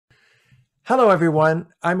Hello, everyone.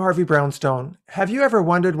 I'm Harvey Brownstone. Have you ever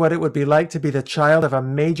wondered what it would be like to be the child of a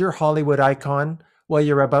major Hollywood icon? Well,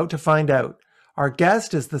 you're about to find out. Our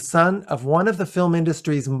guest is the son of one of the film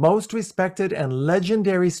industry's most respected and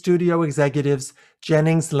legendary studio executives,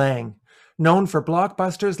 Jennings Lang. Known for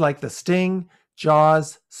blockbusters like The Sting,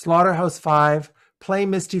 Jaws, Slaughterhouse-Five, Play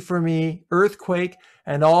Misty for Me, Earthquake,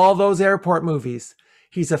 and all those airport movies.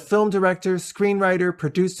 He's a film director, screenwriter,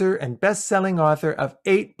 producer, and best-selling author of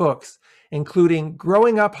 8 books, including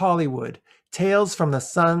Growing Up Hollywood, Tales from the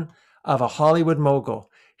Son of a Hollywood Mogul.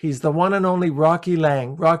 He's the one and only Rocky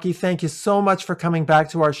Lang. Rocky, thank you so much for coming back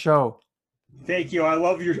to our show. Thank you. I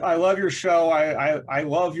love your show. I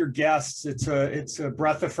love your guests. It's a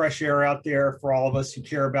breath of fresh air out there for all of us who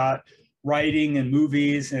care about writing and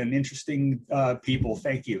movies and interesting people.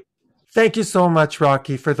 Thank you. Thank you so much,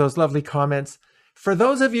 Rocky, for those lovely comments. For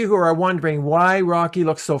those of you who are wondering why Rocky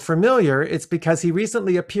looks so familiar, it's because he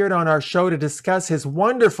recently appeared on our show to discuss his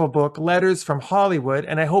wonderful book, Letters from Hollywood,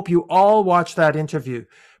 and I hope you all watched that interview.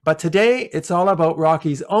 But today, it's all about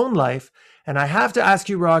Rocky's own life, and I have to ask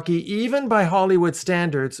you, Rocky, even by Hollywood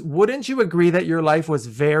standards, wouldn't you agree that your life was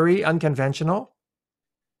very unconventional?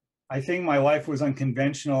 I think my life was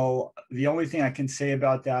unconventional. The only thing I can say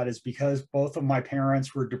about that is because both of my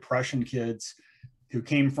parents were Depression kids who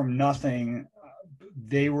came from nothing.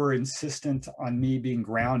 They were insistent on me being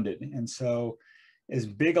grounded. And so as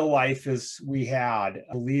big a life as we had,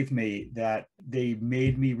 believe me, that they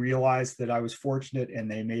made me realize that I was fortunate, and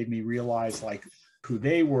they made me realize like who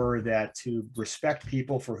they were, that to respect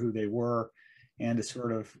people for who they were and to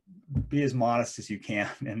sort of be as modest as you can.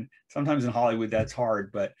 And sometimes in Hollywood, that's hard,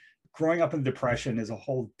 but growing up in depression is a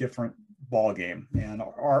whole different ballgame. And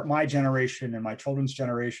my generation and my children's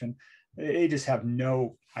generation, they just have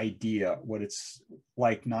no idea what it's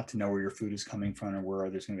like not to know where your food is coming from and where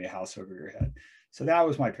there's going to be a house over your head. So that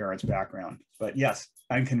was my parents' background. But yes,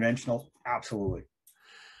 unconventional, absolutely.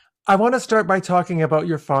 I want to start by talking about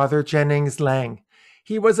your father, Jennings Lang.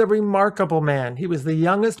 He was a remarkable man. He was the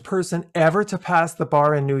youngest person ever to pass the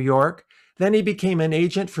bar in New York. Then he became an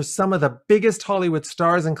agent for some of the biggest Hollywood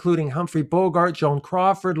stars, including Humphrey Bogart, Joan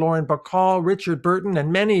Crawford, Lauren Bacall, Richard Burton,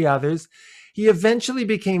 and many others. He eventually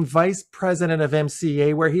became vice president of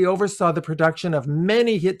MCA, where he oversaw the production of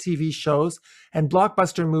many hit TV shows and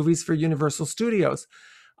blockbuster movies for Universal Studios.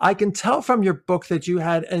 I can tell from your book that you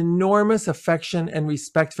had enormous affection and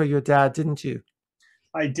respect for your dad, didn't you?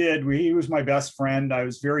 I did. He was my best friend. I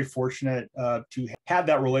was very fortunate to have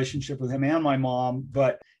that relationship with him and my mom.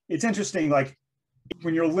 But it's interesting, like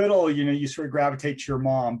when you're little, you sort of gravitate to your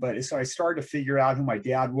mom. But so I started to figure out who my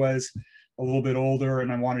dad was a little bit older,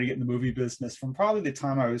 and I wanted to get in the movie business from probably the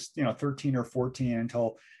time I was, 13 or 14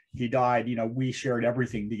 until he died. We shared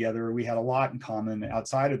everything together. We had a lot in common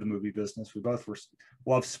outside of the movie business. We both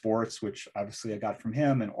loved sports, which obviously I got from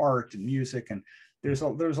him, and art and music. And there's a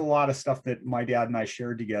lot of stuff that my dad and I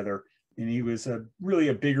shared together. And he was really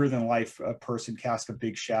a bigger than life person, cast a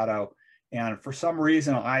big shadow. And for some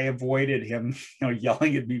reason, I avoided him,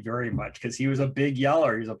 yelling at me very much because he was a big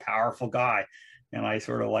yeller. He's a powerful guy. And I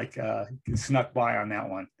sort of snuck by on that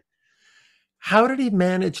one. How did he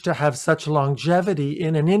manage to have such longevity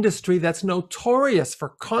in an industry that's notorious for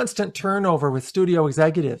constant turnover with studio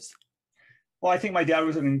executives? Well, I think my dad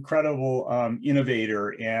was an incredible innovator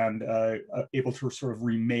and able to sort of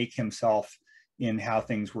remake himself in how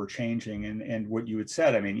things were changing. And what you had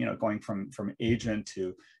said, I mean, going from agent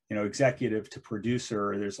to, executive to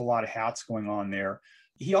producer, there's a lot of hats going on there.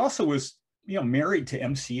 He also was married to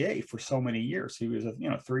MCA for so many years. He was,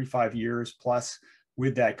 35 years plus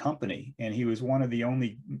with that company. And he was one of the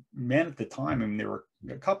only men at the time. I mean, there were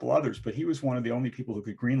a couple others, but he was one of the only people who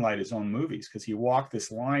could greenlight his own movies because he walked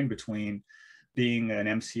this line between being an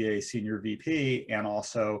MCA senior VP and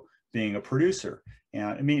also being a producer. And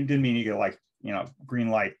I mean, it didn't mean he could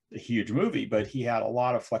greenlight a huge movie, but he had a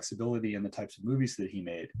lot of flexibility in the types of movies that he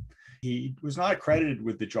made. He was not accredited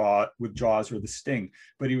with Jaws or The Sting,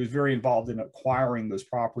 but he was very involved in acquiring those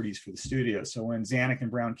properties for the studios. So when Zanuck and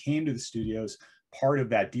Brown came to the studios, part of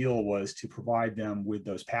that deal was to provide them with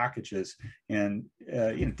those packages. And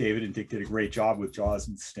David and Dick did a great job with Jaws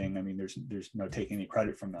and Sting. I mean, there's no taking any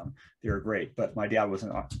credit from them. They were great. But my dad was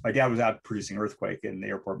out producing Earthquake and the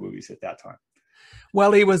airport movies at that time.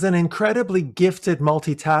 Well, he was an incredibly gifted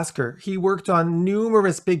multitasker. He worked on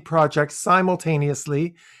numerous big projects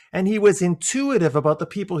simultaneously, and he was intuitive about the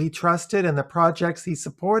people he trusted and the projects he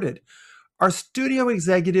supported. Are studio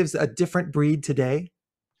executives a different breed today?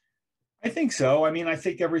 I think so. I mean, I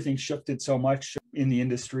think everything shifted so much in the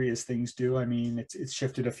industry as things do. I mean, it's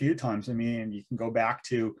shifted a few times. I mean, you can go back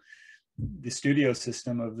to the studio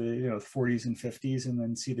system of the 40s and 50s, and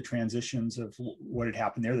then see the transitions of what had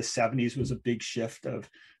happened there. The 70s was a big shift of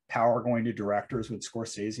power going to directors with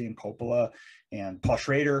Scorsese and Coppola and Paul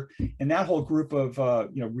Schrader, and that whole group of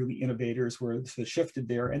really innovators were shifted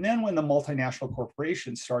there. And then when the multinational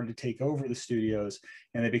corporations started to take over the studios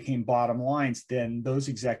and they became bottom lines, then those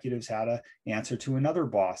executives had to answer to another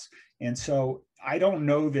boss. And so I don't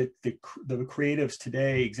know that the creatives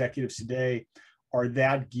today, executives today, are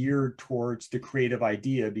that geared towards the creative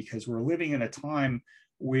idea, because we're living in a time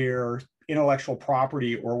where intellectual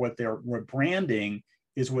property or what branding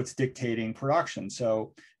is what's dictating production.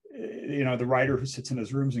 So, the writer who sits in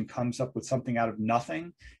his rooms and comes up with something out of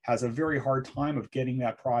nothing has a very hard time of getting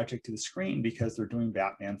that project to the screen because they're doing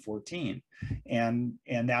Batman 14. And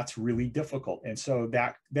that's really difficult. And so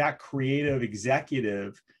that creative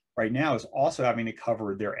executive right now is also having to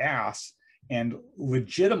cover their ass and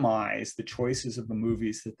legitimize the choices of the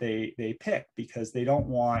movies that they pick, because they don't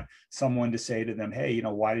want someone to say to them, hey,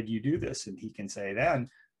 why did you do this? And he can say then,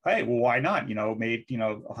 hey, well, why not? Made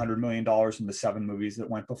 $100 million in the 7 movies that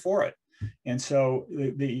went before it. And so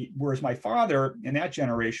whereas my father in that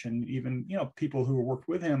generation, even people who worked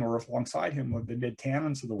with him or alongside him, with the Ned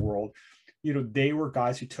Tannins of the world, they were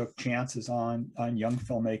guys who took chances on young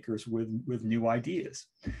filmmakers with new ideas.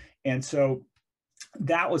 And so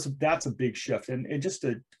that's a big shift. And just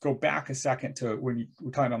to go back a second to when you were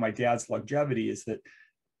talking about my dad's longevity, is that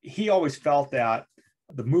he always felt that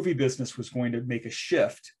the movie business was going to make a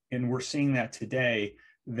shift. And we're seeing that today,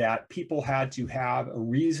 that people had to have a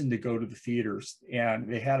reason to go to the theaters,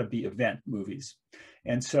 and they had to be event movies.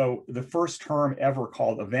 And so the first term ever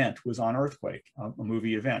called event was on Earthquake, a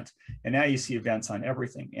movie event. And now you see events on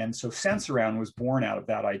everything. And so Sense-Around was born out of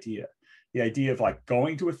that idea. The idea of like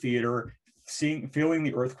going to a theater, feeling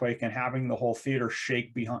the earthquake and having the whole theater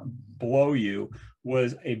shake below you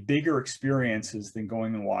was a bigger experience than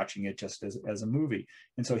going and watching it just as a movie.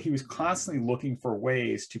 And so he was constantly looking for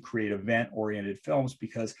ways to create event-oriented films,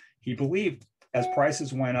 because he believed as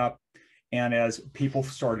prices went up and as people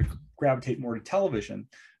started to gravitate more to television,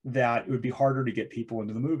 that it would be harder to get people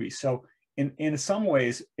into the movies. So in some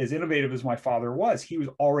ways, as innovative as my father was, he was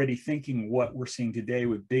already thinking what we're seeing today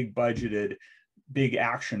with big budgeted, big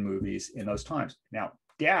action movies in those times. Now,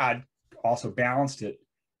 Dad also balanced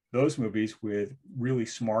those movies with really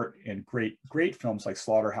smart and great films like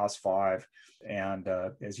Slaughterhouse-Five, and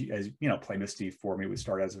as you know, Play Misty for Me would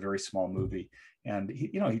start as a very small movie, and he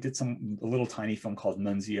did a little tiny film called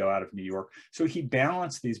Nunzio out of New York. So he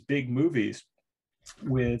balanced these big movies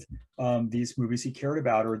with these movies he cared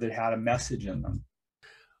about or that had a message in them.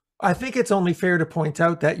 I think it's only fair to point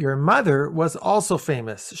out that your mother was also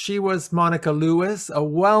famous. She was Monica Lewis, a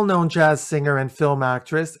well-known jazz singer and film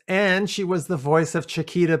actress, and she was the voice of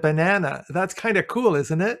Chiquita Banana. That's kind of cool,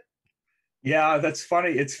 isn't it? Yeah, that's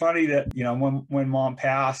funny. It's funny that, when Mom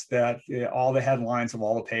passed, that all the headlines of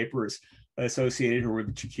all the papers associated her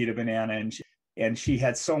with Chiquita Banana, and she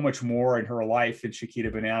had so much more in her life than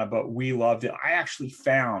Chiquita Banana, but we loved it. I actually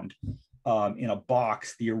found in a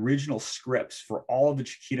box the original scripts for all of the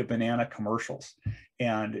Chiquita Banana commercials,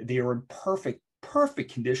 and they were in perfect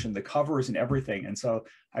condition, the covers and everything. And so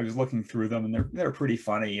I was looking through them, and they're pretty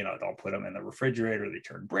funny. Don't put them in the refrigerator, they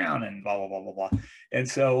turn brown and blah blah blah blah blah. And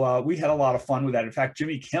so we had a lot of fun with that. In fact,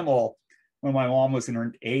 Jimmy Kimmel, when my mom was in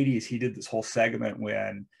her 80s, he did this whole segment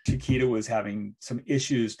when Chiquita was having some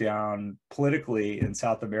issues down politically in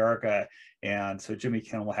South America. And so Jimmy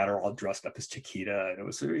Kimmel had her all dressed up as Chiquita, and it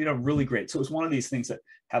was really great. So it was one of these things that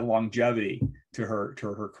had longevity to her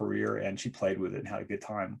career, and she played with it and had a good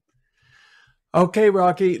time. Okay,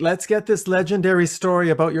 Rocky, let's get this legendary story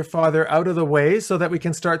about your father out of the way so that we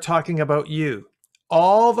can start talking about you.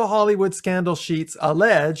 All the Hollywood scandal sheets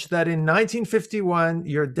allege that in 1951,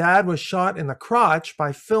 your dad was shot in the crotch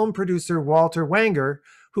by film producer Walter Wanger,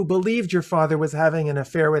 who believed your father was having an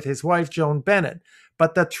affair with his wife, Joan Bennett.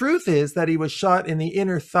 But the truth is that he was shot in the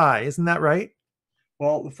inner thigh. Isn't that right?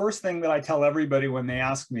 Well, the first thing that I tell everybody when they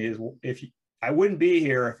ask me is, I wouldn't be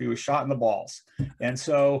here if he was shot in the balls. And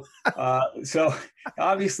so, so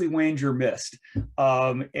obviously Wanger missed.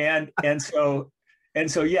 And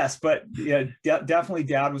so yes, but yeah, definitely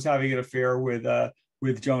Dad was having an affair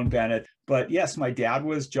with Joan Bennett. But yes, my dad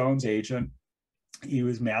was Joan's agent. He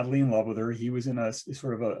was madly in love with her. He was in a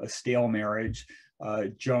sort of a stale marriage.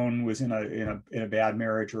 Joan was in a bad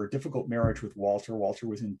marriage, or a difficult marriage with Walter. Walter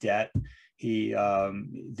was in debt.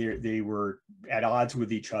 They were at odds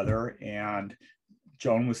with each other, and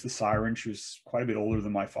Joan was the siren. She was quite a bit older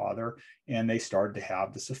than my father, and they started to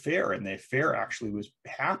have this affair. And the affair actually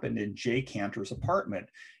happened in Jay Cantor's apartment.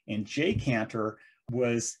 And Jay Cantor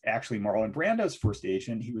was actually Marlon Brando's first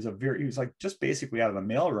agent. He was like just basically out of the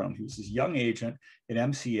mailroom. He was this young agent at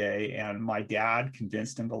MCA, and my dad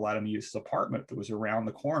convinced him to let him use his apartment that was around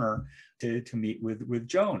the corner to meet with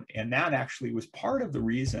Joan. And that actually was part of the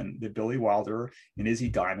reason that Billy Wilder and Izzy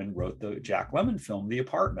Diamond wrote the Jack Lemmon film, The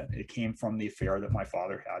Apartment. It came from the affair that my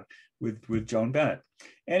father had with Joan Bennett.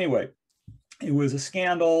 Anyway, it was a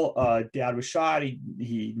scandal. Dad was shot.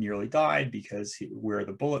 He nearly died because where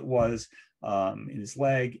the bullet was in his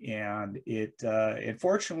leg. And it,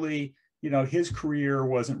 unfortunately, his career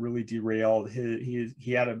wasn't really derailed.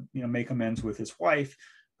 He had to, make amends with his wife,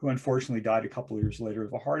 who unfortunately died a couple of years later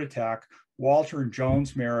of a heart attack. Walter and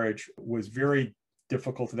Joan's marriage was very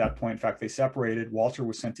difficult at that point. In fact, they separated. Walter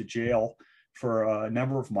was sent to jail for a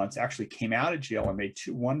number of months, actually came out of jail and made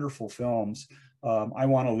two wonderful films. I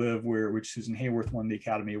Want to Live, which Susan Hayworth won the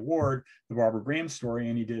Academy Award, the Barbara Graham story,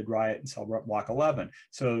 and he did Riot and Cell Block 11.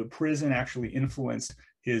 So prison actually influenced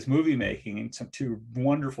his movie making in some two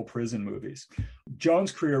wonderful prison movies.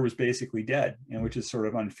 Joan's career was basically dead, and which is sort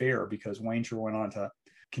of unfair because Wainger went on to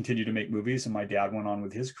continue to make movies and my dad went on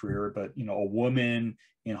with his career. But, a woman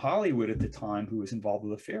in Hollywood at the time who was involved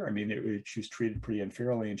with the affair, I mean, she was treated pretty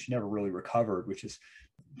unfairly and she never really recovered, which is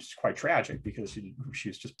quite tragic because she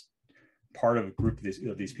was just part of a group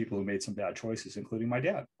of these people who made some bad choices, including my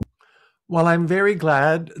dad. Well, I'm very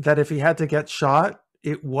glad that if he had to get shot,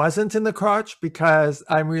 it wasn't in the crotch, because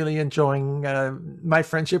I'm really enjoying my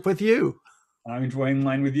friendship with you. I'm enjoying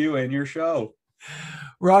mine with you and your show.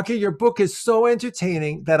 Rocky, your book is so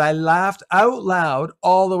entertaining that I laughed out loud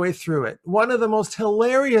all the way through it. One of the most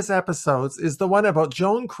hilarious episodes is the one about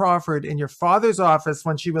Joan Crawford in your father's office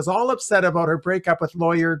when she was all upset about her breakup with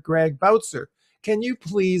lawyer Greg Boutzer. Can you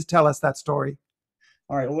please tell us that story?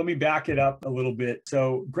 All right, well, let me back it up a little bit.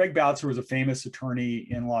 So Greg Boutzer was a famous attorney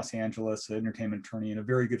in Los Angeles, an entertainment attorney, and a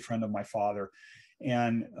very good friend of my father.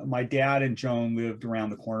 And my dad and Joan lived around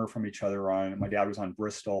the corner from each other. My dad was on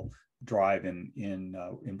Bristol Drive in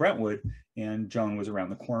Brentwood, and Joan was around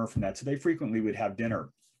the corner from that. So they frequently would have dinner.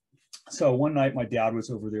 So one night my dad was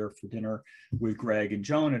over there for dinner with Greg and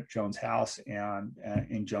Joan at Joan's house, and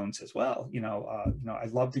Joan says, well,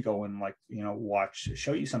 I'd love to go and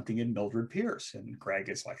show you something in Mildred Pierce. And Greg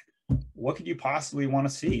is like, what could you possibly want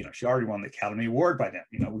to see? She already won the Academy Award by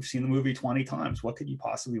then. We've seen the movie 20 times. What could you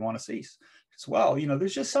possibly want to see? As well,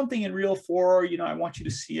 there's just something in Reel 4, I want you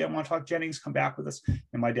to see. I want to talk Jennings, come back with us.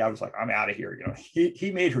 And my dad was like, I'm out of here.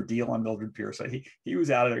 He made her deal on Mildred Pierce. So he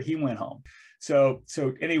was out of there. He went home. So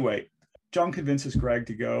anyway, Joan convinces Greg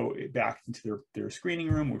to go back into their screening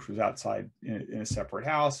room, which was outside in a separate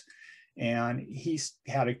house. And he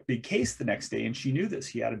had a big case the next day, and she knew this.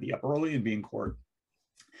 He had to be up early and be in court.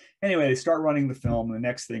 Anyway, they start running the film. And the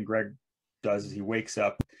next thing Greg does is he wakes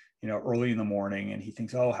up, early in the morning, and he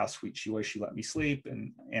thinks, oh, how sweet she was. She let me sleep.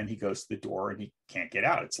 And he goes to the door and he can't get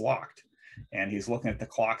out. It's locked. And he's looking at the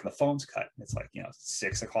clock and the phone's cut. It's like,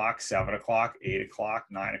 6 o'clock, 7 o'clock, 8 o'clock,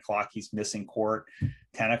 9 o'clock. He's missing court.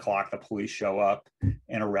 10 o'clock, the police show up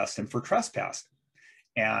and arrest him for trespassing.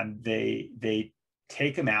 And they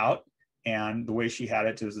take him out. And the way she had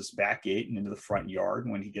it was this back gate and into the front yard.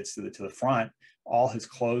 And when he gets to the front, all his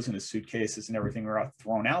clothes and his suitcases and everything are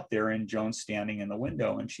thrown out there. And Joan's standing in the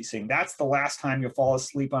window and she's saying, that's the last time you'll fall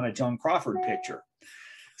asleep on a Joan Crawford picture.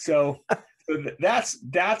 So that's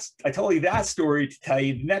I told you that story to tell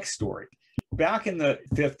you the next story. Back in the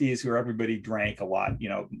 50s, where everybody drank a lot,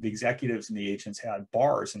 the executives and the agents had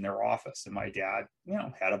bars in their office. And my dad,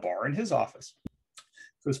 had a bar in his office.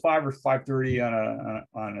 So it was 5 or 5:30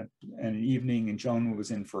 on an evening, and Joan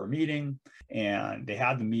was in for a meeting, and they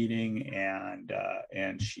had the meeting,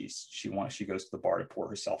 and she goes to the bar to pour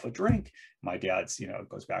herself a drink. My dad's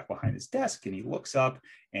goes back behind his desk, and he looks up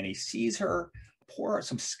and he sees her pour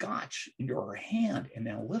some scotch into her hand, and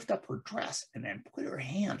then lift up her dress, and then put her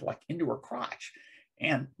hand into her crotch.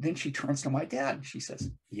 And then she turns to my dad and she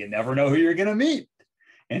says, "You never know who you're going to meet."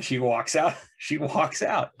 And she walks out.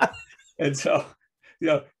 And so.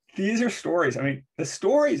 These are stories. I mean, the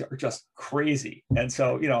stories are just crazy. And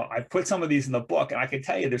so, I put some of these in the book, and I can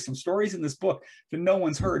tell you there's some stories in this book that no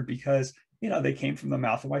one's heard because, they came from the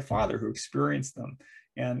mouth of my father who experienced them.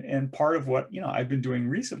 And part of what, I've been doing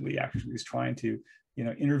recently actually is trying to,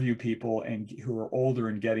 interview people who are older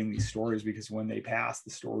and getting these stories, because when they pass, the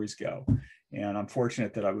stories go. And I'm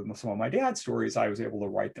fortunate that with some of my dad's stories, I was able to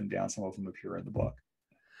write them down. Some of them appear in the book.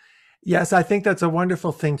 Yes, I think that's a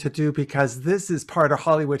wonderful thing to do, because this is part of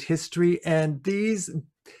Hollywood history, and these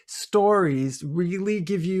stories really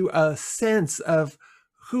give you a sense of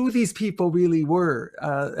who these people really were.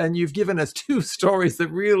 And you've given us two stories that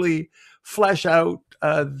really flesh out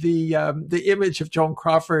the image of Joan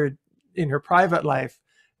Crawford in her private life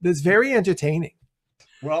that's very entertaining.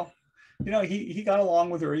 Well, he got along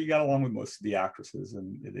with her. He got along with most of the actresses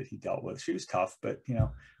and that he dealt with. She was tough, but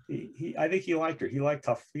I think he liked her. He liked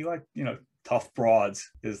tough. He liked tough broads,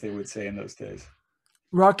 as they would say in those days.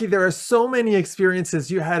 Rocky, there are so many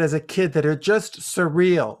experiences you had as a kid that are just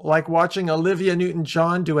surreal, like watching Olivia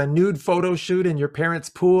Newton-John do a nude photo shoot in your parents'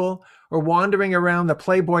 pool, or wandering around the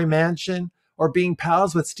Playboy Mansion, or being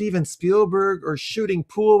pals with Steven Spielberg, or shooting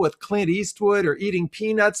pool with Clint Eastwood, or eating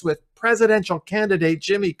peanuts with presidential candidate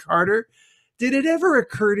Jimmy Carter. Did it ever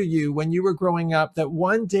occur to you when you were growing up that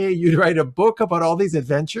one day you'd write a book about all these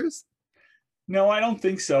adventures? No, I don't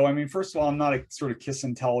think so. I mean, first of all, I'm not a sort of kiss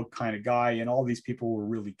and tell kind of guy, and all these people were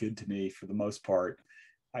really good to me for the most part.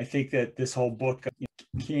 I think that this whole book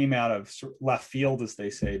came out of left field, as they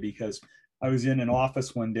say, because I was in an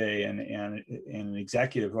office one day and an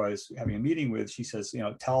executive who I was having a meeting with, she says,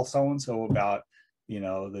 tell so-and-so about,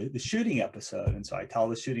 the shooting episode. And so I tell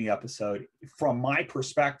the shooting episode from my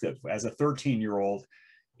perspective as a 13-year-old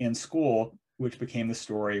in school, which became the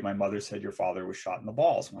story. My mother said your father was shot in the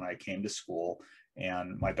balls when I came to school.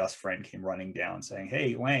 And my best friend came running down saying,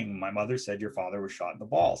 hey, Lang, my mother said your father was shot in the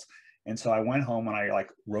balls. And so I went home and I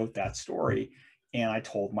wrote that story. And I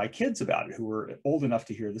told my kids about it, who were old enough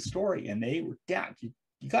to hear the story. And they were, Dad, you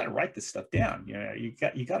got to write this stuff down. You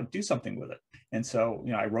got to do something with it. And so,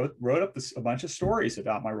 I wrote up a bunch of stories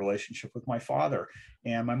about my relationship with my father.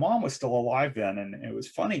 And my mom was still alive then. And it was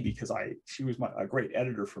funny because she was a great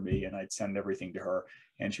editor for me, and I'd send everything to her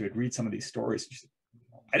and she would read some of these stories. And she'd say,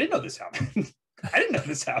 I didn't know this happened. I didn't know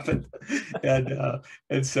this happened.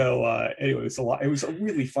 And so anyway, it was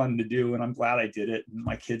really fun to do. And I'm glad I did it. And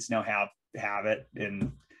my kids now have it.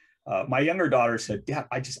 And my younger daughter said, Dad,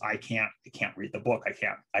 I can't read the book.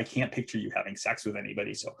 I can't picture you having sex with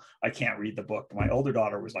anybody, so I can't read the book. My older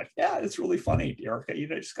daughter was like, yeah, it's really funny, Erica.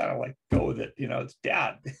 Just gotta go with it. It's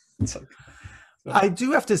Dad. So. I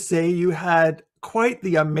do have to say you had quite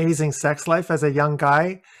the amazing sex life as a young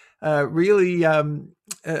guy. Really,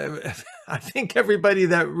 I think everybody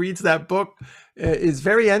that reads that book is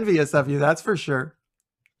very envious of you. That's for sure.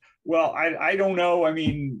 Well, I don't know. I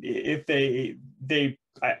mean, if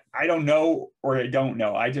I don't know, or I don't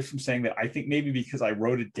know. I just am saying that I think maybe because I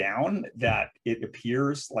wrote it down that it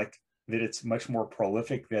appears like that it's much more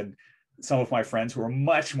prolific than some of my friends who are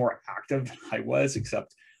much more active than I was,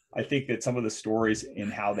 except I think that some of the stories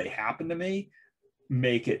in how they happen to me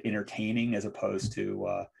make it entertaining as opposed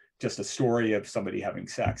to just a story of somebody having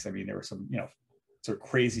sex. I mean, there were some, sort of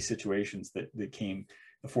crazy situations that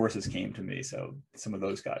the forces came to me. So some of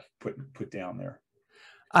those got put down there.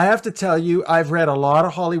 I have to tell you, I've read a lot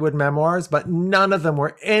of Hollywood memoirs, but none of them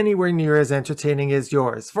were anywhere near as entertaining as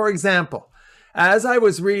yours. For example, as I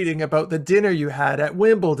was reading about the dinner you had at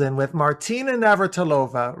Wimbledon with Martina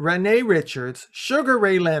Navratilova, Renee Richards, Sugar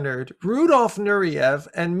Ray Leonard, Rudolf Nureyev,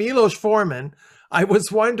 and Milos Forman, I was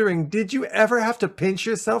wondering, did you ever have to pinch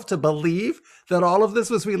yourself to believe that all of this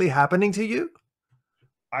was really happening to you?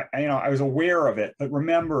 I was aware of it, but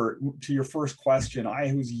remember, to your first question,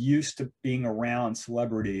 I was used to being around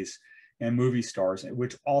celebrities and movie stars,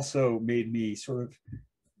 which also made me sort of,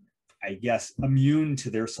 I guess, immune to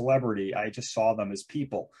their celebrity. I just saw them as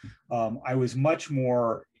people. I was much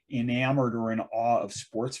more enamored or in awe of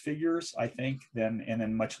sports figures, I think, and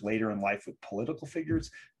then much later in life with political figures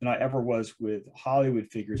than I ever was with Hollywood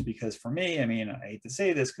figures. Because for me, I mean, I hate to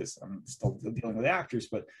say this because I'm still dealing with actors,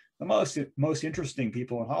 but the most interesting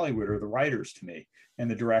people in Hollywood are the writers to me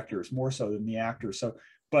and the directors, more so than the actors. So,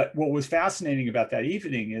 but what was fascinating about that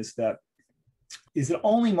evening is that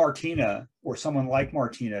only Martina or someone like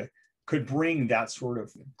Martina could bring that sort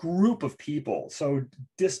of group of people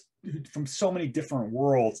from so many different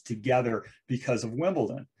worlds together because of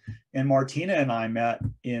Wimbledon. And Martina and I met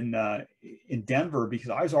in Denver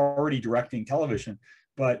because I was already directing television,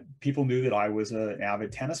 but people knew that I was an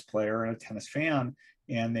avid tennis player and a tennis fan.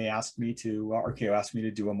 And they asked me RKO asked me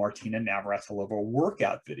to do a Martina Navratilova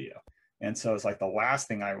workout video. And so it's like the last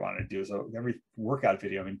thing I wanted to do is every workout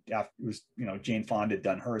video. I mean, it was, Jane Fonda had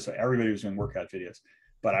done hers, so everybody was doing workout videos.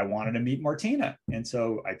 But I wanted to meet Martina. And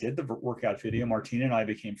so I did the workout video. Martina and I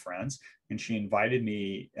became friends, and she invited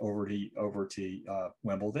me over to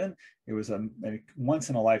Wimbledon. It was a once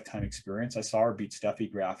in a lifetime experience. I saw her beat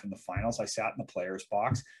Steffi Graf in the finals. I sat in the player's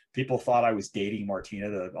box. People thought I was dating Martina.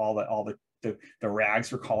 The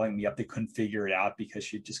rags were calling me up. They couldn't figure it out because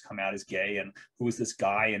she'd just come out as gay. And who was this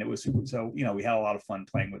guy? And it was, so, we had a lot of fun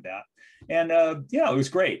playing with that. And, it was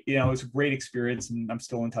great. It was a great experience, and I'm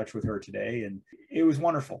still in touch with her today. And it was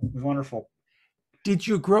wonderful. It was wonderful. Did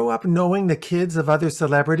you grow up knowing the kids of other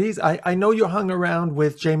celebrities? I know you hung around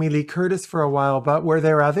with Jamie Lee Curtis for a while, but were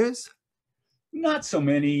there others? Not so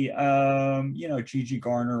many. Gigi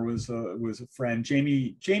Garner was a friend.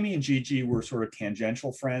 Jamie and Gigi were sort of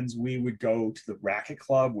tangential friends. We would go to the Racket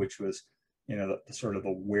Club, which was, the sort of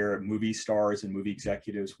where movie stars and movie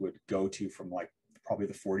executives would go to from like probably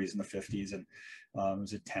the 40s and the 50s. And it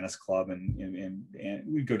was a tennis club, and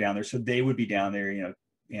we'd go down there. So they would be down there,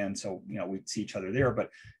 and so we'd see each other there,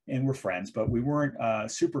 and we're friends, but we weren't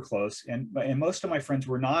super close. And most of my friends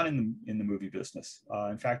were not in the movie business.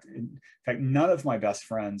 In fact, none of my best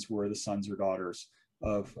friends were the sons or daughters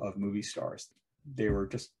of movie stars. They were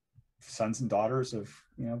just sons and daughters of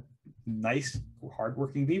nice,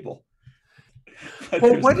 hardworking people.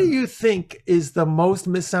 Well, what do you think is the most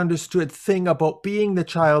misunderstood thing about being the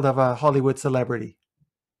child of a Hollywood celebrity?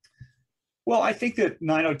 Well, I think that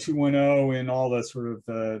 90210 and all the sort of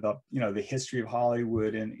the history of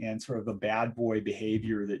Hollywood and sort of the bad boy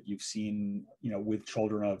behavior that you've seen, with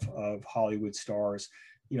children of Hollywood stars,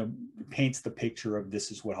 paints the picture of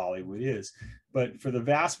this is what Hollywood is. But for the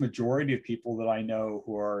vast majority of people that I know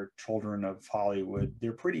who are children of Hollywood,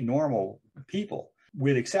 they're pretty normal people,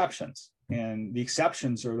 with exceptions. And the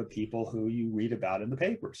exceptions are the people who you read about in the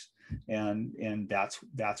papers. And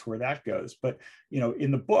that's where that goes. But,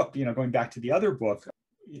 in the book, going back to the other book,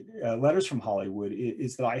 Letters from Hollywood,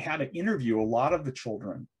 is that I had to interview a lot of the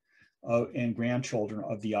children and grandchildren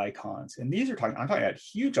of the icons. And I'm talking about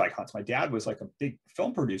huge icons. My dad was like a big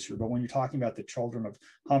film producer, but when you're talking about the children of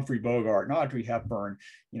Humphrey Bogart and Audrey Hepburn,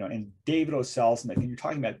 and David O. Selznick, and you're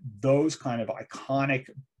talking about those kind of iconic,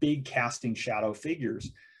 big casting shadow figures,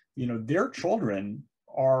 their children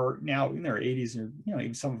are now in their 80s, or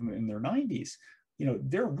even some of them in their 90s.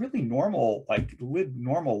 They're really normal, like live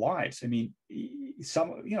normal lives. I mean,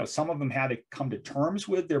 some of them had to come to terms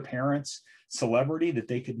with their parents' celebrity, that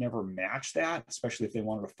they could never match that, especially if they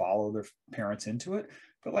wanted to follow their parents into it.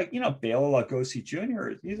 But like, Bela Lugosi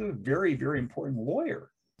Jr., he's a very, very important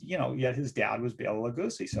lawyer. Yet his dad was Bela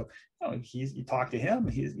Lugosi. So, you talk to him,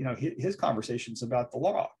 his conversation's about the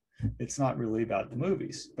law. It's not really about the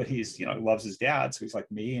movies, but he's, loves his dad. So he's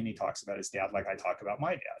like me, and he talks about his dad like I talk about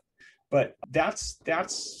my dad. But that's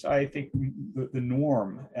I think, the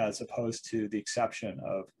norm, as opposed to the exception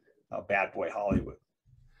of bad boy Hollywood.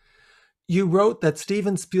 You wrote that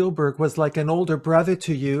Steven Spielberg was like an older brother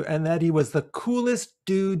to you, and that he was the coolest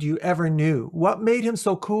dude you ever knew. What made him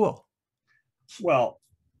so cool? Well,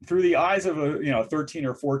 through the eyes of a 13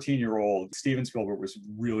 or 14-year-old, Steven Spielberg was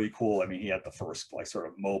really cool. I mean, he had the first like sort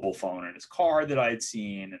of mobile phone in his car that I had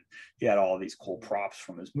seen, and he had all these cool props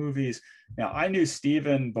from his movies. Now, I knew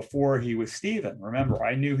Steven before he was Steven. Remember,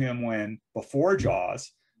 I knew him before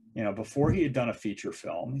Jaws, before he had done a feature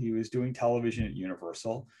film. He was doing television at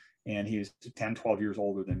Universal, and he was 10, 12 years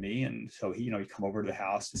older than me. And so he'd come over to the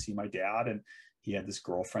house to see my dad, and he had this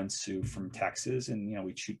girlfriend, Sue, from Texas, and,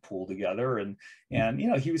 we'd shoot pool together, and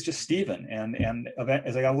he was just Steven. And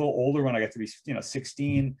as I got a little older, when I got to be,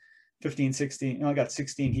 16, 15, 16, I got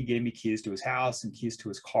 16, he gave me keys to his house and keys to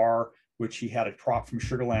his car, which he had a prop from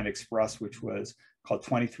Sugarland Express, which was called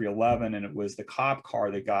 2311. And it was the cop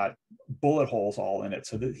car that got bullet holes all in it.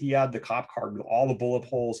 So that he had the cop car with all the bullet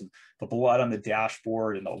holes and the blood on the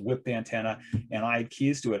dashboard and the whip antenna. And I had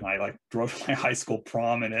keys to it. And I like drove to my high school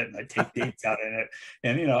prom in it, and I take dates out in it.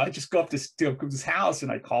 And, I just go up to his house,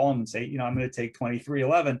 and I call him and say, I'm going to take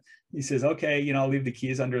 2311. He says, okay, I'll leave the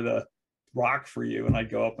keys under the rock for you. And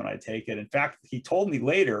I'd go up and I'd take it. In fact, he told me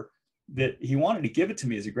later that he wanted to give it to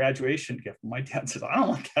me as a graduation gift. My dad says, I don't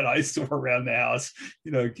want that eyesore around the house,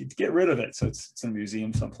 get rid of it. So it's in a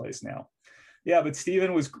museum someplace now. Yeah, but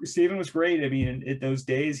Steven was great. I mean, in those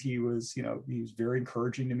days, he was very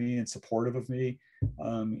encouraging to me and supportive of me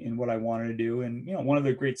in what I wanted to do. And, one of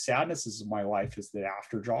the great sadnesses of my life is that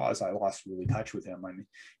after Jaws, I lost really touch with him. I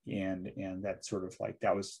mean, and that sort of like,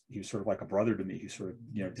 he was sort of like a brother to me, who sort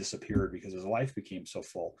of, disappeared because his life became so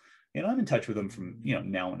full. And I'm in touch with him from,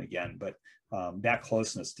 now and again, but that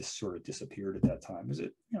closeness just sort of disappeared at that time.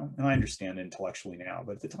 And I understand intellectually now,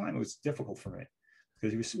 but at the time it was difficult for me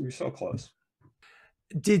because we were so close.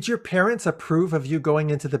 Did your parents approve of you going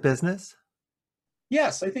into the business?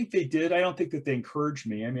 Yes, I think they did. I don't think that they encouraged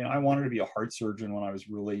me. I mean, I wanted to be a heart surgeon when I was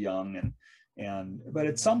really young, but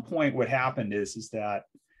at some point what happened is that,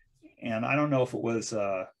 and I don't know if it was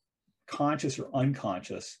conscious or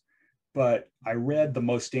unconscious, but I read The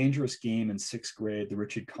Most Dangerous Game in 6th grade, the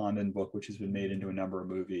Richard Condon book, which has been made into a number of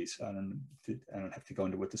movies. I don't have to go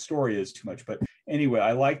into what the story is too much, but anyway,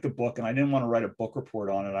 I liked the book, and I didn't want to write a book report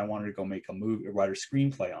on it. I wanted to go make write a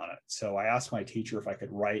screenplay on it. So I asked my teacher if I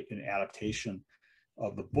could write an adaptation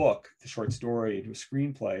of the book, the short story, into a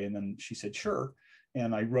screenplay. And then she said, sure.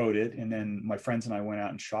 And I wrote it. And then my friends and I went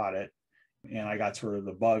out and shot it. And I got sort of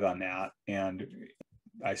the bug on that. And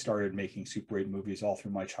I started making Super 8 movies all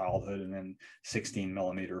through my childhood, and then 16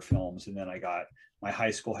 millimeter films. And then my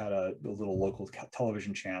high school had a little local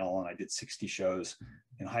television channel, and I did 60 shows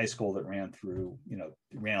in high school that ran through,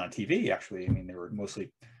 ran on TV actually. I mean, they were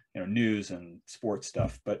mostly, news and sports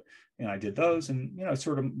stuff, but, I did those, and,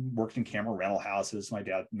 sort of worked in camera rental houses. My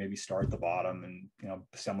dad maybe start at the bottom and,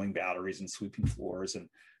 assembling batteries and sweeping floors. And,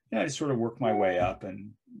 I just sort of worked my way up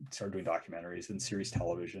and started doing documentaries and series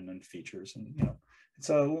television and features. And, it's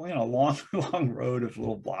a, long, long road of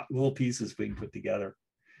little pieces being put together.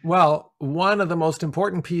 Well, one of the most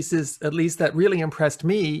important pieces, at least that really impressed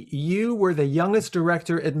me, you were the youngest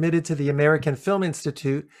director admitted to the American Film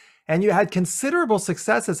Institute, and you had considerable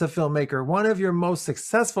success as a filmmaker. One of your most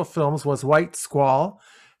successful films was White Squall,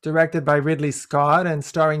 directed by Ridley Scott and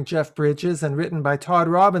starring Jeff Bridges and written by Todd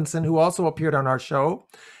Robinson, who also appeared on our show.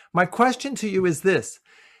 My question to you is this: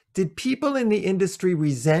 did people in the industry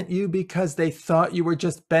resent you because they thought you were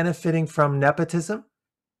just benefiting from nepotism?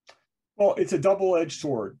 Well, it's a double-edged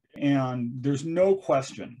sword, and there's no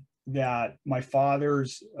question that my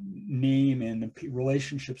father's name and the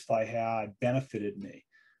relationships that I had benefited me.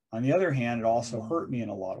 On the other hand, it also hurt me in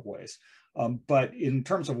a lot of ways. But in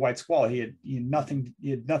terms of White Squall, he had nothing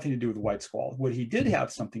to do with White Squall. What he did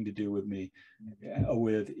have something to do with me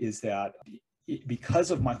is that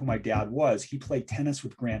because of who my dad was, he played tennis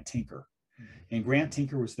with Grant Tinker, and Grant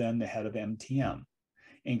Tinker was then the head of MTM.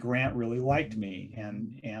 And Grant really liked me,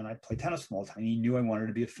 and I played tennis with him all the time. He knew I wanted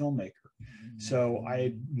to be a filmmaker. So I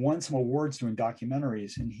had won some awards doing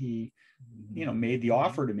documentaries, and he, made the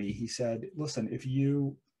offer to me. He said, listen,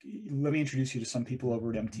 let me introduce you to some people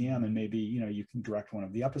over at MTM, and maybe, you can direct one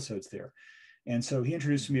of the episodes there. And so he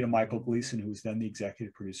introduced me to Michael Gleason, who was then the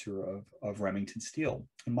executive producer of Remington Steele.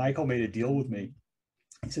 And Michael made a deal with me.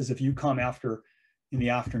 He says, if you come in the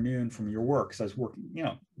afternoon from your work, because I was working,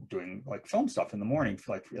 doing like film stuff in the morning,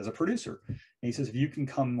 like as a producer. And he says, if you can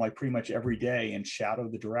come like pretty much every day and shadow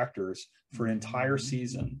the directors for an entire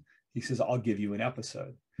season, he says, I'll give you an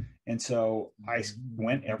episode. And so I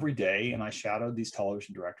went every day and I shadowed these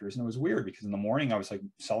television directors. And it was weird because in the morning I was like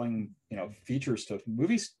selling, features to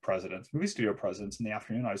movie studio presidents. In the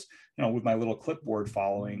afternoon, I was, with my little clipboard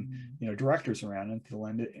following, directors around.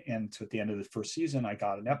 And so at the end of the first season, I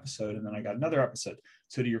got an episode, and then I got another episode.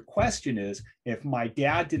 So to your question is, if my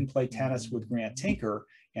dad didn't play tennis with Grant Tinker,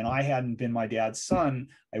 and I hadn't been my dad's son,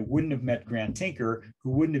 I wouldn't have met Grant Tinker,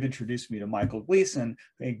 who wouldn't have introduced me to Michael Gleason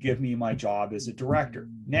and give me my job as a director.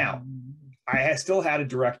 Now, I still had to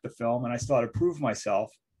direct the film, and I still had to prove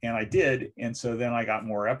myself, and I did. And so then I got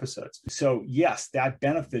more episodes. So yes, that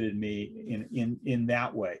benefited me in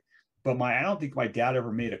that way. But I don't think my dad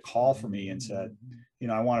ever made a call for me and said,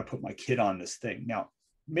 I want to put my kid on this thing. Now,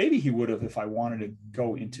 maybe he would have if I wanted to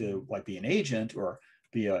go into like be an agent or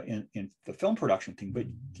be in the film production thing, but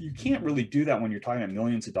you can't really do that when you're talking about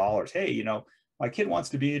millions of dollars. Hey, my kid wants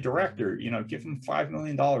to be a director, give him $5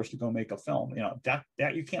 million to go make a film.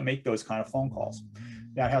 That you can't make those kind of phone calls.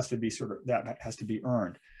 That has to be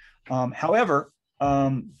earned. However,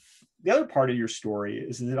 the other part of your story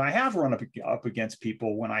is that I have run up against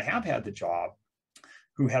people when I have had the job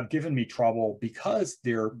who have given me trouble because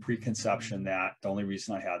their preconception that the only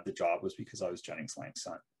reason I had the job was because I was Jennings Lang's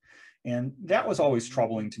son. And that was always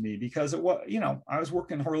troubling to me because it was, I was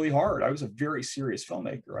working really hard. I was a very serious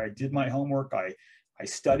filmmaker. I did my homework. I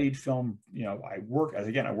studied film. I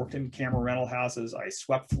worked in camera rental houses. I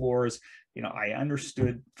swept floors. I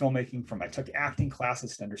understood filmmaking I took acting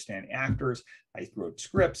classes to understand actors. I wrote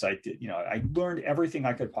scripts. I did, I learned everything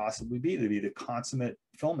I could possibly be to be the consummate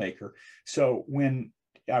filmmaker. So when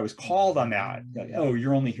I was called on that, oh,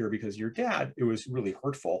 you're only here because you're dad, it was really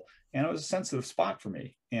hurtful. And it was a sensitive spot for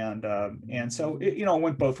me. And so, it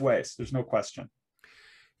went both ways. There's no question.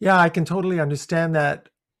 Yeah, I can totally understand that.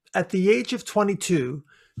 At the age of 22,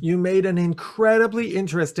 you made an incredibly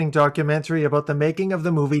interesting documentary about the making of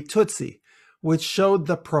the movie Tootsie, which showed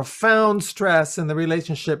the profound stress in the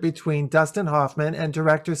relationship between Dustin Hoffman and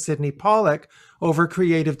director Sidney Pollack over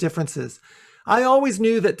creative differences. I always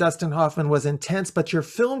knew that Dustin Hoffman was intense, but your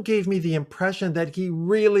film gave me the impression that he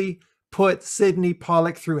really put Sidney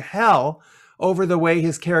Pollack through hell over the way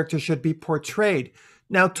his character should be portrayed.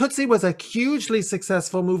 Now, Tootsie was a hugely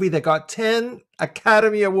successful movie that got 10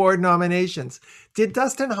 Academy Award nominations. Did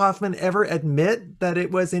Dustin Hoffman ever admit that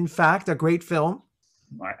it was, in fact, a great film?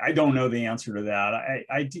 I don't know the answer to that.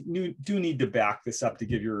 I do need to back this up to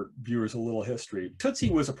give your viewers a little history. Tootsie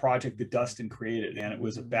was a project that Dustin created, and it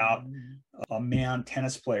was about a man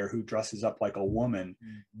tennis player who dresses up like a woman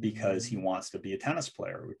because he wants to be a tennis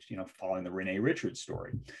player, which, you know, following the Renee Richards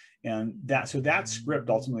story. And so that script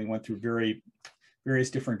ultimately went through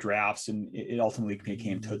various different drafts, and it ultimately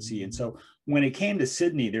became Tootsie. And so when it came to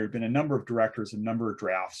Sidney, there had been a number of directors, a number of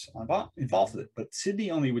drafts involved with it, but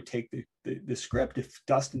Sidney only would take the script if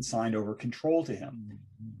Dustin signed over control to him.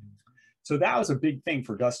 So that was a big thing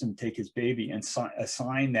for Dustin to take his baby and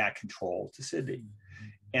assign that control to Sidney.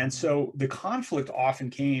 And so the conflict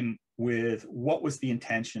often came with what was the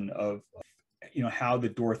intention of, you know, how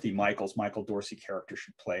the Michael Dorsey character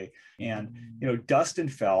should play. And, you know, Dustin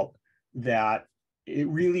felt that it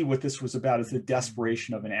really, what this was about is the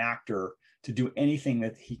desperation of an actor to do anything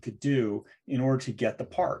that he could do in order to get the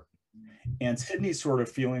part. And Sidney's sort of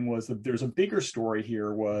feeling was that there's a bigger story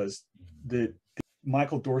here, was that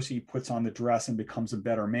Michael Dorsey puts on the dress and becomes a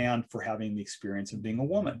better man for having the experience of being a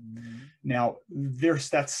woman. Now,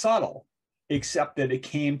 that's subtle, except that it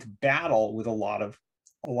came to battle with a lot of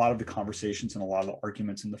the conversations and a lot of the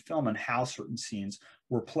arguments in the film and how certain scenes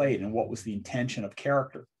were played and what was the intention of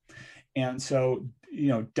character. And so, you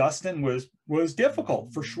know, Dustin was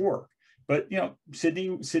difficult for sure, but, you know,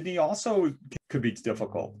 Sidney also could be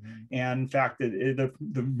difficult. And in fact, the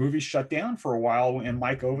movie shut down for a while, and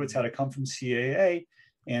Mike Ovitz had to come from CAA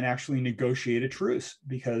and actually negotiate a truce,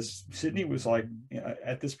 because Sidney was like,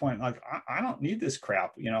 at this point, like, I don't need this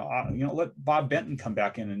crap, you know, let Bob Benton come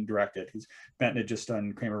back in and direct it, because Benton had just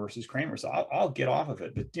done Kramer versus Kramer, so I'll get off of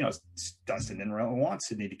it. But, you know, Dustin didn't really want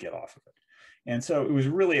Sidney to get off of it. And so it was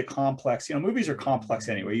really a complex, you know, movies are complex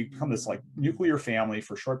anyway. You become this like nuclear family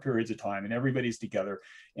for short periods of time, and everybody's together.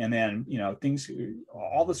 And then, you know,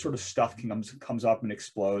 all this sort of stuff comes up and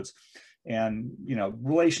explodes. And, you know,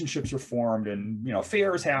 relationships are formed, and, you know,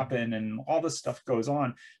 affairs happen, and all this stuff goes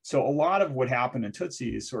on. So a lot of what happened in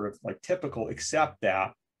Tootsie is sort of like typical, except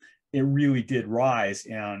that it really did rise.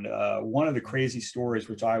 And one of the crazy stories,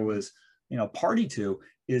 which I was, you know, party to,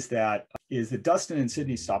 is that Dustin and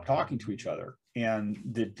Sidney stopped talking to each other. And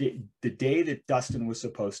the day that Dustin was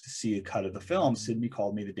supposed to see a cut of the film, Sidney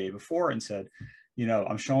called me the day before and said, you know,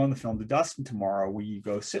 I'm showing the film to Dustin tomorrow. Will you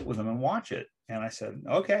go sit with him and watch it? And I said,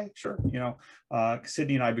 okay, sure. You know,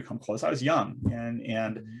 Sidney and I become close. I was young,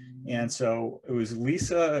 and so it was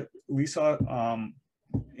Lisa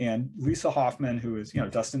Hoffman, who is, you know,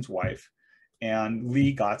 Dustin's wife, and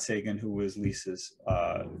Lee Gottsagen, who was Lisa's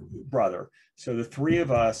brother. So the three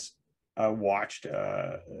of us watched,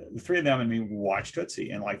 the three of them and me watched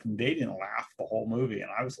Tootsie, and like they didn't laugh the whole movie,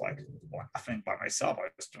 and I was like laughing by myself. I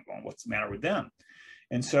was going, what's the matter with them?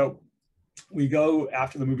 And so we go,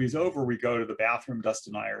 after the movie's over, we go to the bathroom.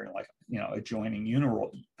 Dustin and I are in, like, you know, adjoining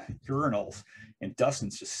urinals, and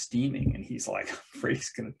Dustin's just steaming, and he's like, I'm afraid he's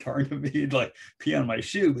gonna turn to me and like pee on my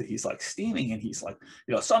shoe, but he's like steaming, and he's like,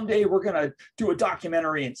 you know, someday we're gonna do a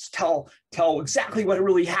documentary and tell exactly what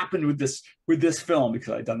really happened with this film,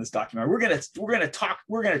 because I'd done this documentary.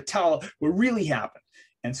 We're gonna tell what really happened.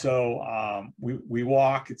 And so we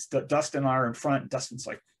walk. It's Dustin and I are in front. Dustin's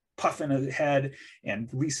like puffing ahead, and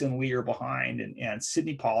Lisa and Lee are behind, and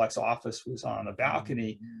Sidney Pollack's office was on the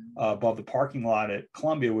balcony above the parking lot at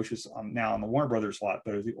Columbia, which is now on the Warner Brothers lot,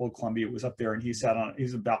 but the old Columbia was up there, and he's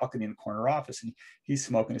a balcony in the corner office, and he's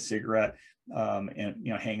smoking a cigarette and,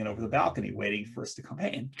 you know, hanging over the balcony waiting for us to come.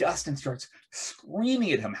 Hey, and Dustin starts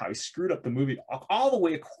screaming at him how he screwed up the movie all the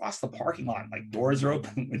way across the parking lot. Like, doors are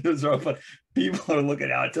open, windows are open, people are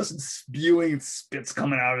looking out, Dustin spewing, spit's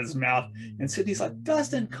coming out of his mouth, and Sidney's like,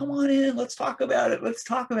 Dustin, come on in, let's talk about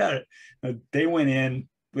it. They went in,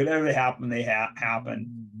 whatever happened, happened.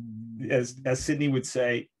 As Sidney would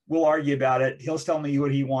say, we'll argue about it. He'll tell me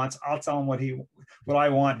what he wants, I'll tell him what I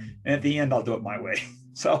want, and at the end I'll do it my way.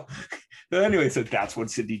 So anyway, so that's what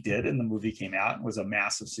Sidney did, and the movie came out and was a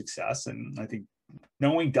massive success. And I think,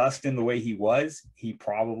 knowing Dustin the way he was, he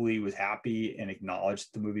probably was happy and acknowledged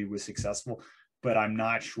the movie was successful, but I'm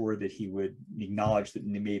not sure that he would acknowledge that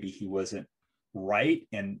maybe he wasn't right,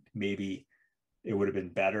 and maybe it would have been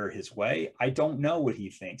better his way. I don't know what he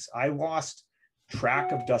thinks. I lost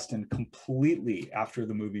track of Dustin completely after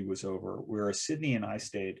the movie was over, whereas Sidney and I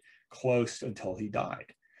stayed close until he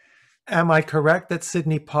died. Am I correct that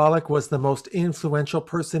Sidney Pollack was the most influential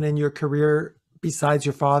person in your career besides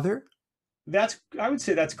your father? I would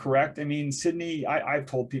say that's correct. I mean, Sidney, I've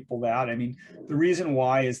told people that. I mean, the reason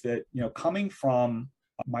why is that, you know, coming from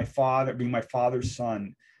my father, being my father's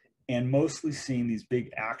son, and mostly seeing these big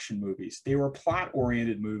action movies, they were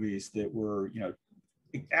plot-oriented movies that were, you know,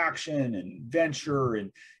 action and venture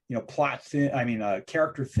and, you know,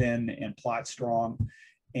 character thin and plot strong.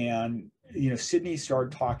 And, you know, Sidney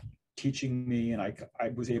started teaching me, and I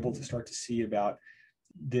was able to start to see about,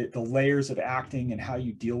 the layers of acting and how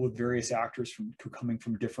you deal with various actors coming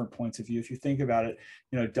from different points of view. If you think about it,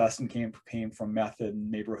 Dustin came from Method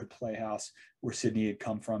and Neighborhood Playhouse, where Sidney had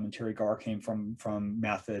come from, and Terry Garr came from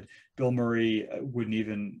Method. Bill Murray wouldn't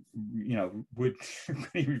even, would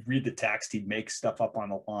read the text. He'd make stuff up on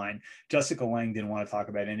the line. Jessica Lange didn't want to talk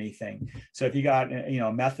about anything. So if you got,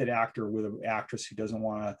 a Method actor with an actress who doesn't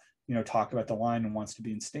want to, talk about the line and wants to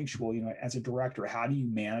be instinctual, as a director, how do you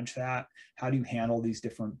manage that? How do you handle these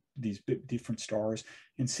different stars?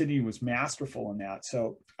 And Sidney was masterful in that.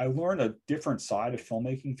 So I learned a different side of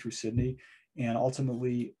filmmaking through Sidney, and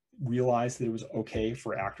ultimately realized that it was okay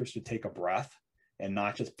for actors to take a breath and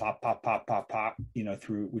not just pop, pop, pop, pop, pop,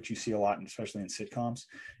 through, which you see a lot, especially in sitcoms,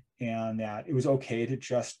 and that it was okay to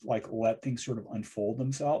just let things sort of unfold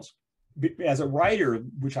themselves. As a writer,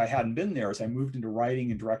 which I hadn't been there, as I moved into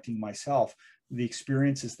writing and directing myself, the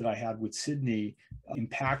experiences that I had with Sidney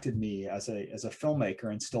impacted me as a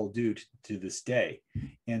filmmaker, and still do to this day.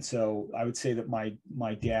 And so I would say that my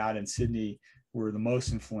dad and Sidney were the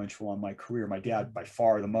most influential on my career. My dad by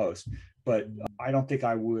far the most, but I don't think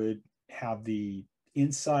I would have the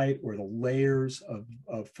insight or the layers of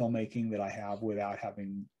filmmaking that I have without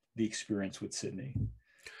having the experience with Sidney.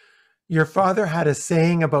 Your father had a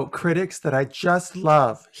saying about critics that I just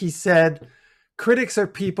love. He said, "Critics are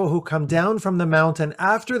people who come down from the mountain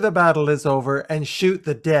after the battle is over and shoot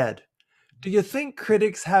the dead." Do you think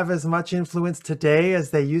critics have as much influence today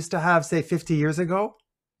as they used to have, say, 50 years ago?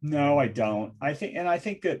 No, I don't. I think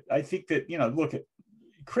that, look,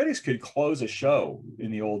 critics could close a show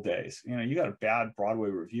in the old days. You got a bad Broadway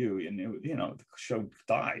review and the show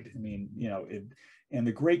died. And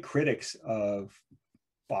the great critics of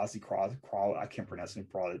Bosny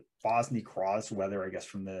Crossweather, I guess,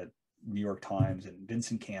 from the New York Times, and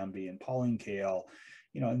Vincent Canby and Pauline Kael,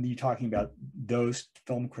 and you're talking about those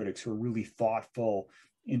film critics who are really thoughtful,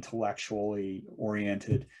 intellectually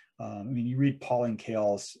oriented. You read Pauline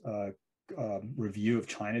Kael's review of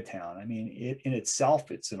Chinatown. It in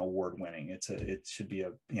itself, it's an award-winning. It should be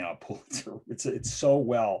a Pulitzer. It's so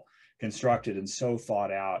well constructed and so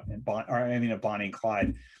thought out. And Bonnie and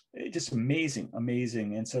Clyde. Just amazing.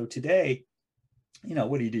 And so today,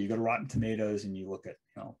 what do? You go to Rotten Tomatoes and you look at,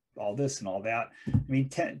 all this and all that.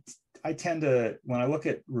 I tend to, when I look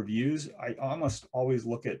at reviews, I almost always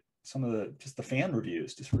look at some of the fan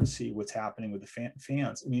reviews to sort of see what's happening with the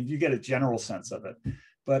fans. You get a general sense of it.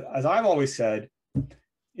 But as I've always said,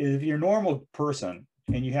 if you're a normal person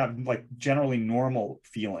and you have generally normal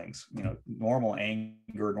feelings, normal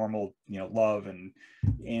anger, normal, love, and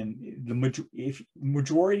the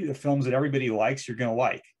majority of the films that everybody likes, you're going to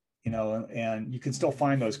like, and you can still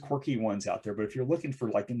find those quirky ones out there. But if you're looking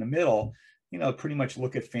for in the middle, pretty much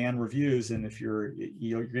look at fan reviews. And if you're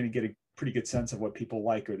going to get a pretty good sense of what people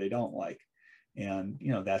like or they don't like. And,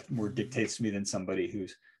 that more dictates to me than somebody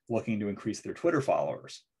who's looking to increase their Twitter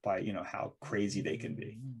followers by, how crazy they can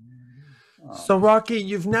be. So Rocky,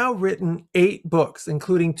 you've now written 8 books,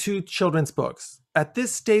 including 2 children's books. At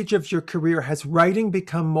this stage of your career, has writing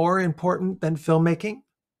become more important than filmmaking?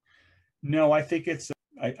 No, I think it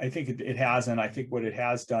hasn't. I think what it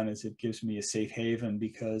has done is it gives me a safe haven,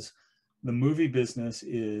 because the movie business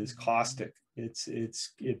is caustic.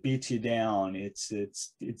 It beats you down. It's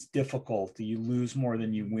difficult. You lose more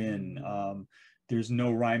than you win. There's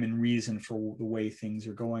no rhyme and reason for the way things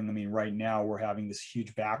are going. Right now we're having this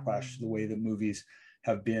huge backlash to the way that movies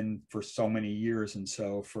have been for so many years. And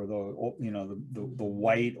so for the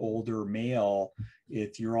white older male,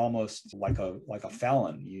 you're almost like a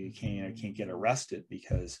felon. You can't get arrested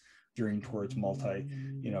because gearing towards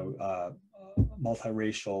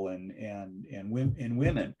multiracial and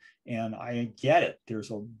women. And I get it. There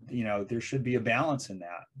should be a balance in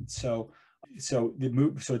that. So it's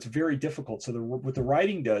very difficult. So what the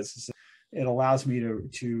writing does is it allows me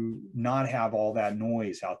to not have all that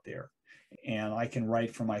noise out there, and I can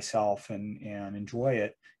write for myself and enjoy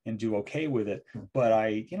it and do okay with it. But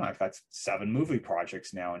I've got 7 movie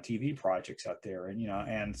projects now and TV projects out there,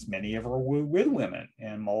 and many of them are with women,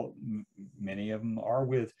 and many of them are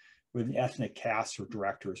with ethnic casts or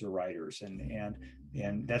directors or writers, and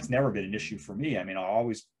that's never been an issue for me.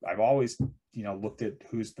 I've always looked at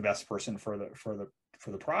who's the best person for the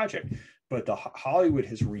project, but Hollywood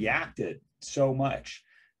has reacted so much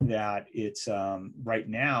that it's right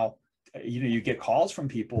now, you get calls from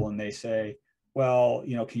people and they say, well,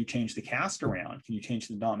 can you change the cast around? Can you change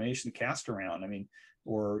the nomination, the cast around?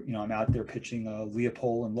 Or I'm out there pitching a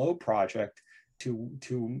Leopold and Loeb project to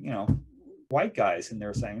white guys, and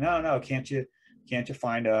they're saying, no, can't you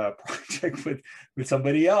find a project with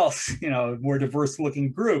somebody else, more diverse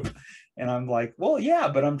looking group? And I'm like, well, yeah,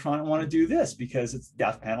 but I'm trying to want to do this because it's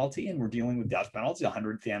death penalty and we're dealing with death penalty,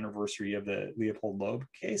 100th anniversary of the Leopold Loeb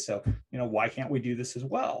case. So, why can't we do this as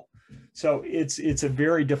well? So it's a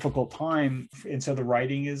very difficult time. And so the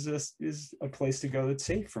writing is a place to go that's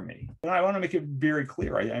safe for me. And I want to make it very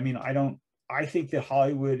clear. I think that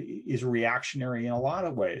Hollywood is reactionary in a lot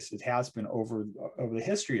of ways. It has been over the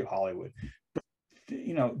history of Hollywood. But,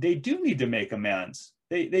 they do need to make amends.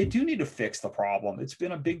 They do need to fix the problem. It's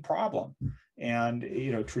been a big problem, and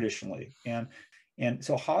traditionally, and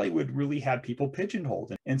so Hollywood really had people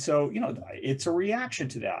pigeonholed, and so it's a reaction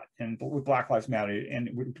to that. And with Black Lives Matter, and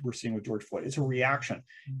we're seeing with George Floyd, it's a reaction,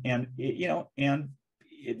 and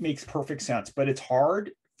it makes perfect sense. But it's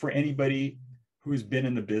hard for anybody who's been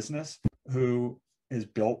in the business, who has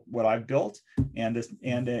built what I've built, and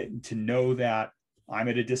to know that I'm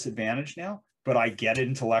at a disadvantage now, but I get it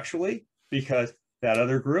intellectually because that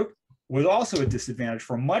other group was also at a disadvantage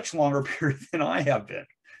for a much longer period than I have been.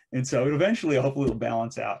 And so eventually, hopefully it'll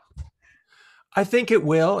balance out. I think it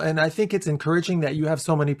will. And I think it's encouraging that you have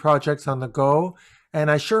so many projects on the go.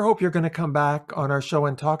 And I sure hope you're going to come back on our show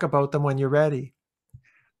and talk about them when you're ready.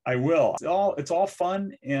 I will. It's all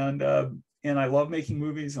fun. And I love making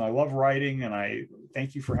movies and I love writing. And I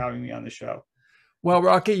thank you for having me on the show. Well,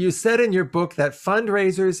 Rocky, you said in your book that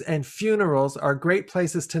fundraisers and funerals are great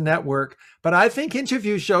places to network, but I think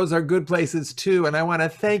interview shows are good places too. And I want to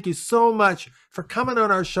thank you so much for coming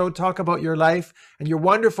on our show, talk about your life and your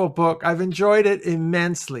wonderful book. I've enjoyed it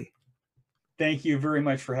immensely. Thank you very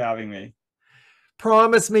much for having me.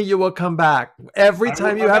 Promise me you will come back every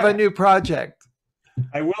time you have a new project.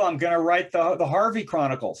 I will. I'm going to write the Harvey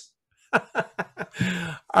Chronicles.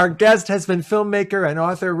 Our guest has been filmmaker and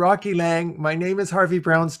author Rocky Lang. My name is Harvey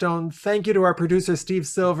Brownstone. Thank you to our producer, Steve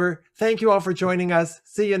Silver. Thank you all for joining us.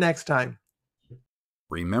 See you next time.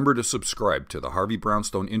 Remember to subscribe to the Harvey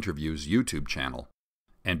Brownstone Interviews YouTube channel.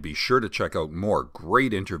 And be sure to check out more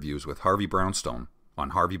great interviews with Harvey Brownstone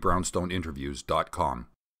on HarveyBrownstoneinterviews.com.